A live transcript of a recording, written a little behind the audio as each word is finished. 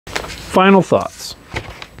Final thoughts.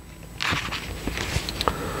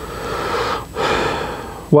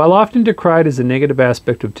 While often decried as a negative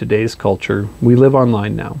aspect of today's culture, we live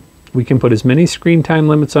online now. We can put as many screen time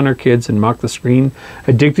limits on our kids and mock the screen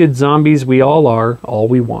addicted zombies we all are, all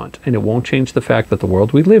we want, and it won't change the fact that the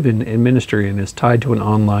world we live in and ministry in is tied to an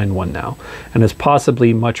online one now, and is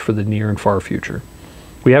possibly much for the near and far future.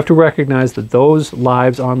 We have to recognize that those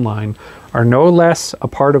lives online are no less a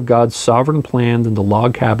part of God's sovereign plan than the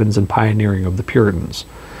log cabins and pioneering of the Puritans.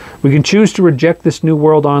 We can choose to reject this new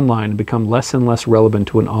world online and become less and less relevant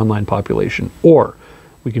to an online population, or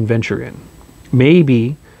we can venture in.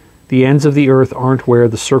 Maybe the ends of the earth aren't where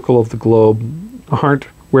we circle the globe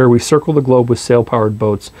with sail-powered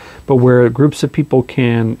boats, but where groups of people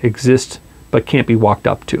can exist but can't be walked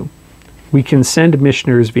up to. We can send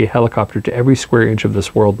missionaries via helicopter to every square inch of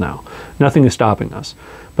this world now. Nothing is stopping us.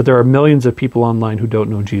 But there are millions of people online who don't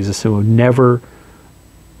know Jesus and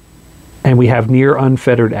we have near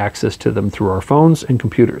unfettered access to them through our phones and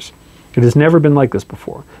computers. It has never been like this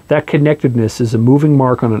before. That connectedness is a moving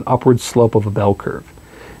mark on an upward slope of a bell curve.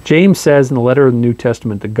 James says in the letter of the New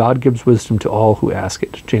Testament that God gives wisdom to all who ask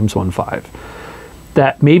it, James 1:5.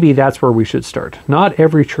 That maybe that's where we should start. Not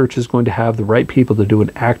every church is going to have the right people to do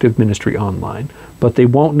an active ministry online, but they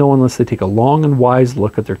won't know unless they take a long and wise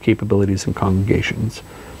look at their capabilities and congregations.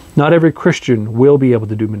 Not every Christian will be able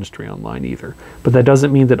to do ministry online either, but that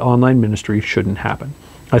doesn't mean that online ministry shouldn't happen.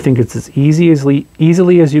 I think it's as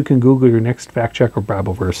easily as you can Google your next fact check or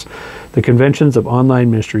Bible verse. The conventions of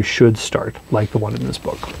online ministry should start, like the one in this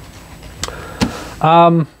book.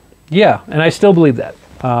 Yeah, and I still believe that.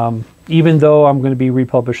 Even though I'm going to be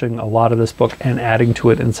republishing a lot of this book and adding to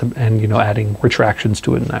it and adding retractions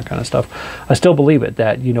to it and that kind of stuff, I still believe it,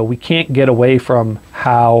 that, we can't get away from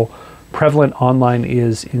how prevalent online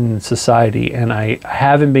is in society, and I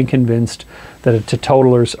haven't been convinced that a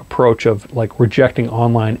teetotaler's approach of like rejecting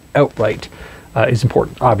online outright is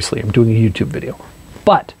important. Obviously, I'm doing a YouTube video,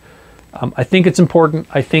 but I think it's important.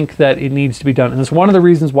 I think that it needs to be done, and it's one of the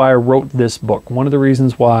reasons why I wrote this book. One of the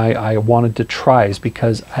reasons why I wanted to try is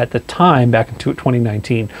because at the time, back in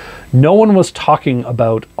 2019, no one was talking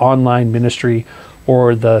about online ministry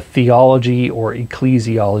or the theology or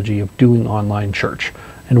ecclesiology of doing online church,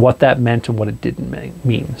 and what that meant and what it didn't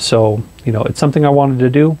mean. So, it's something I wanted to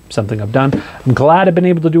do, something I've done. I'm glad I've been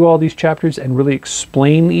able to do all these chapters and really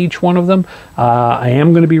explain each one of them. I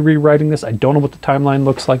am going to be rewriting this. I don't know what the timeline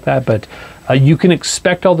looks like but you can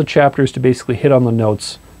expect all the chapters to basically hit on the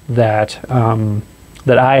notes that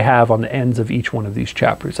I have on the ends of each one of these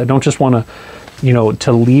chapters. I don't just want to,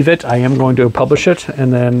 to leave it. I am going to publish it,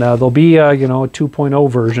 and then there'll be a 2.0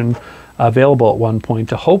 version available at one point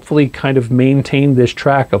to hopefully kind of maintain this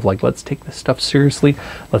track of like, let's take this stuff seriously,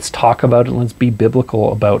 let's talk about it, let's be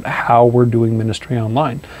biblical about how we're doing ministry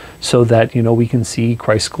online, so that we can see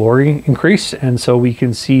Christ's glory increase, and so we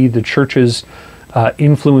can see the church's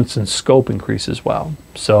influence and scope increase as well.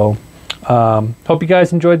 So hope you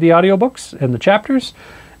guys enjoyed the audiobooks and the chapters,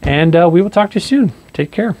 and we will talk to you soon.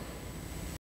 Take care.